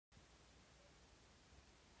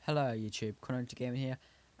Hello YouTube, Conor Gaming here,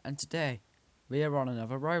 and today we are on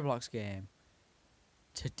another Roblox game.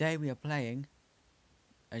 Today we are playing,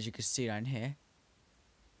 as you can see down here,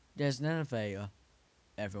 there's an elevator.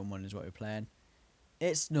 Everyone wonders what we're playing.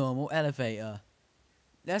 It's normal elevator.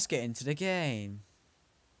 Let's get into the game.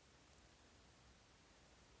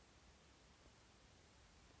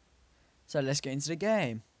 So let's get into the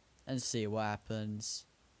game and see what happens.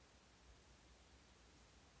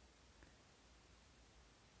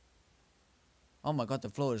 Oh my god, the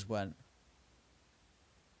floor just went.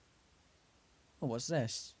 Oh, what's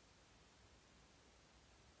this?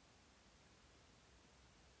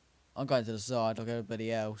 I'm going to the side like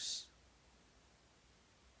everybody else.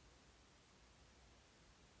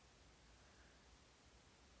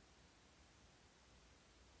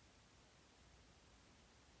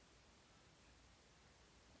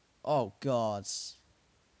 Oh god.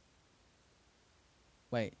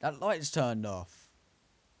 Wait, that light's turned off.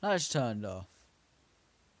 That's turned off.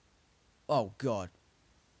 Oh god.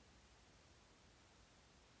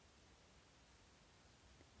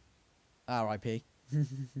 R.I.P.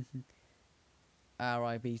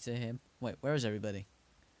 R.I.P. to him. Wait, where is everybody?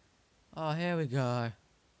 Oh, here we go.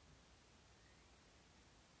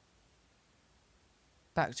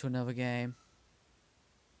 Back to another game.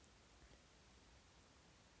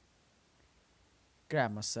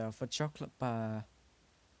 Grab myself a chocolate bar.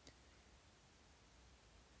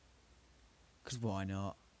 'Cause why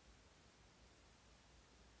not?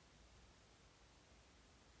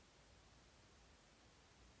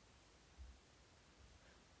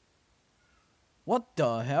 What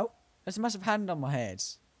the hell? There's a massive hand on my head.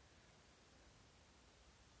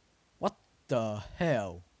 What the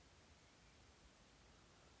hell?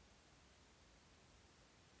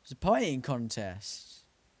 It's a pie eating contest.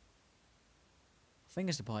 I think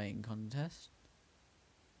it's a pie eating contest.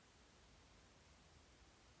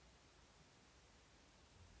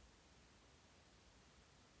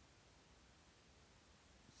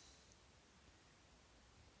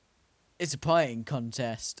 It's a pie eating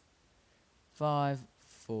contest. 5,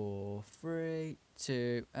 4, 3,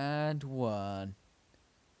 2, and 1.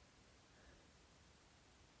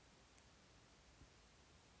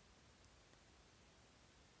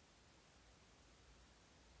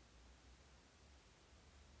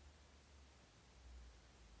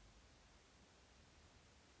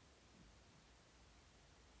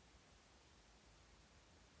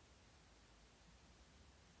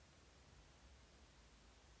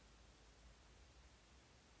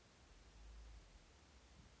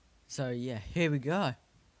 So yeah, here we go.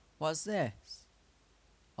 What's this?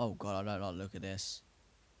 Oh god, I don't like look at this.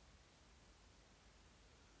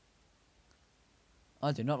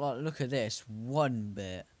 I do not like the look at this one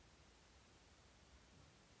bit.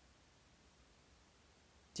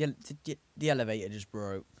 The elevator just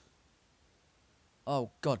broke.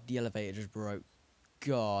 Oh god, the elevator just broke.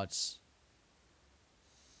 God.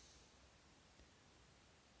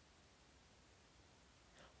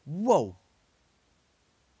 Whoa.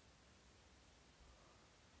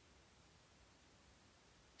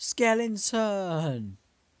 Skeleton.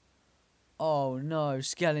 Oh no,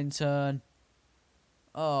 skeleton.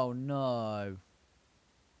 Oh no.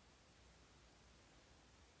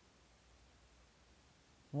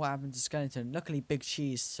 What happened to skeleton? Luckily Big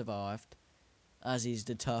Cheese survived, as he's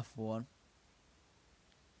the tough one.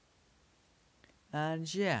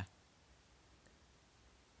 And yeah.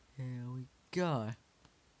 Here we go.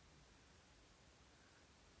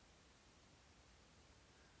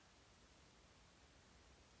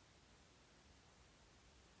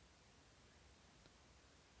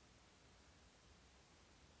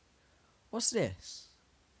 What's this?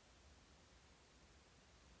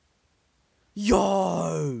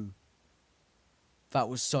 Yo! That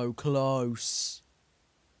was so close.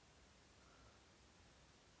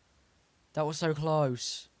 That was so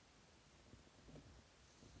close.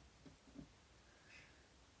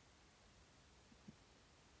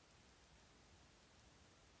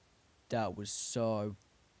 That was so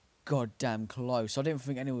goddamn close. I didn't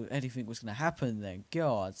think anything was going to happen then.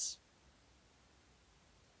 God.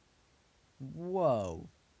 Whoa.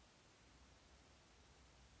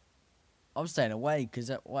 I'm staying away because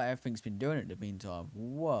that's what everything's been doing in the meantime.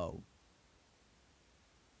 Whoa.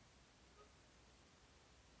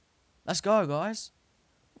 Let's go, guys.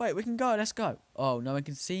 Wait, we can go. Let's go. Oh, no one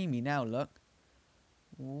can see me now, look.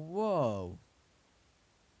 Whoa.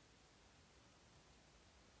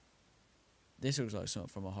 This looks like something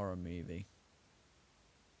from a horror movie.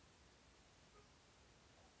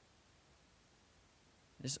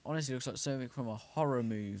 This honestly looks like something from a horror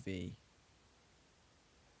movie.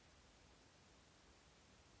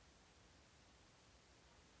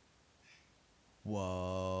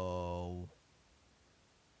 Whoa.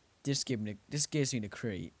 This gives me the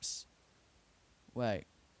creeps. Wait,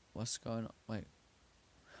 what's going on? Wait.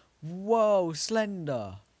 Whoa,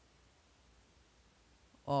 Slender.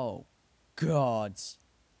 Oh, God.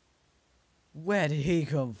 Where did he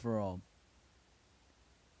come from?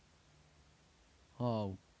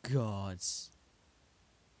 Oh, God.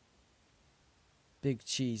 Big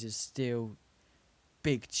Cheese is still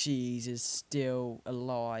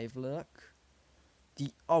alive, look.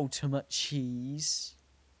 The ultimate cheese.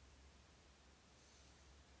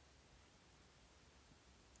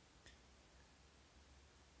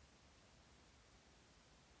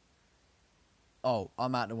 Oh,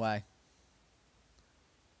 I'm out of the way.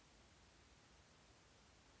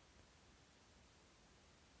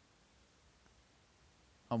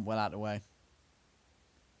 I'm well out of the way.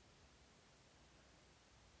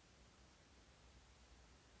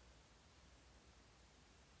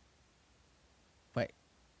 Wait,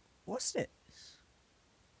 what's it?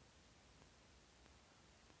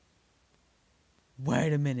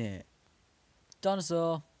 Wait a minute.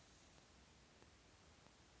 Dinosaur.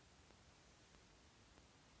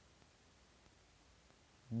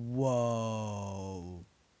 Whoa.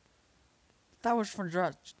 That was from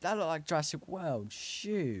that looked like Jurassic World.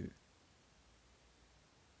 Shoot.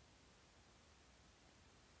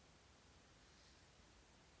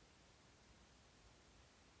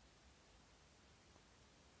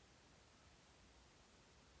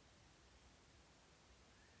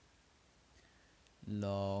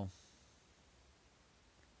 Lol.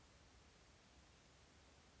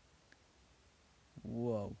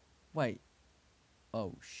 Whoa. Wait.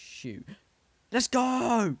 Oh, shoot. Let's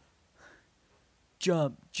go!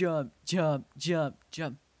 Jump, jump, jump, jump,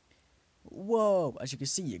 jump. Whoa. As you can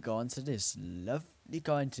see, you go onto this lovely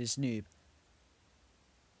guy, into this noob.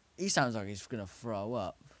 He sounds like he's gonna throw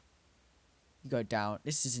up. You go down.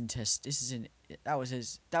 This is that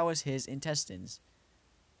was his intestines.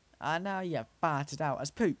 And now you farted out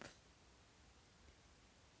as poop.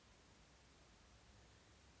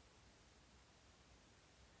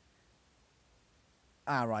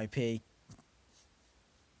 R.I.P.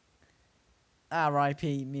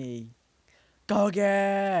 R.I.P. me. Go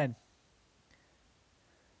again.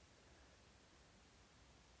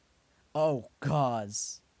 Oh, God.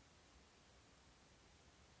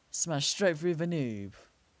 Smash straight through the noob.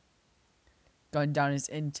 Going down his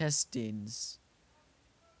intestines.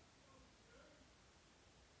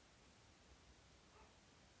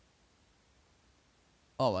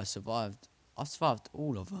 Oh, I survived. I survived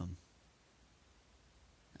all of them.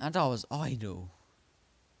 And I was idle.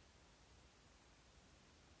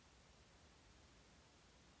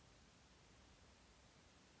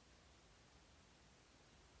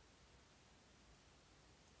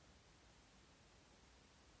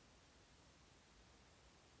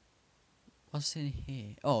 What's in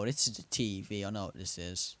here? Oh, this is the TV. I know what this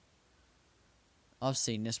is. I've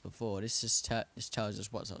seen this before. This tells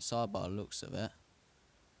us what's outside by the looks of it.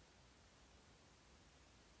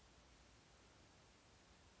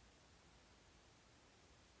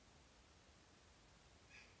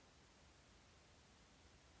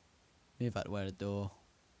 Move out the way of the door.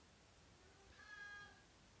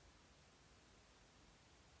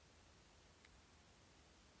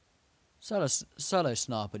 Solo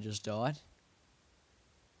Sniper just died.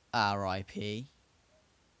 R.I.P.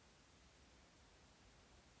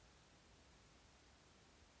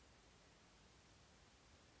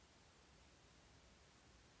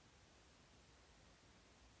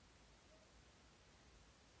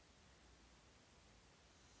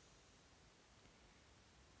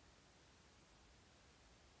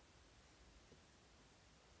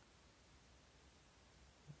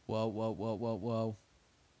 Whoa, whoa, whoa, whoa, whoa.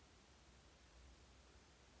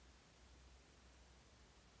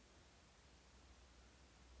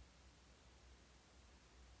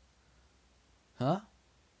 Huh?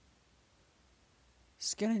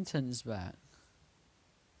 Skeleton's back.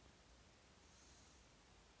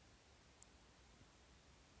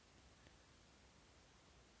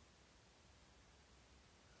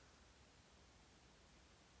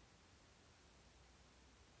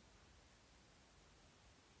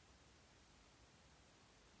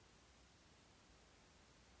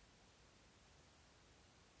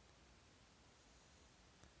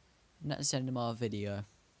 And that's the end of my video.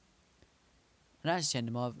 And that's the end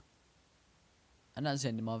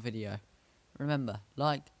of my video. Remember,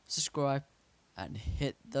 like, subscribe, and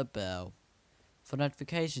hit the bell for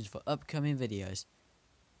notifications for upcoming videos.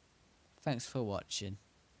 Thanks for watching.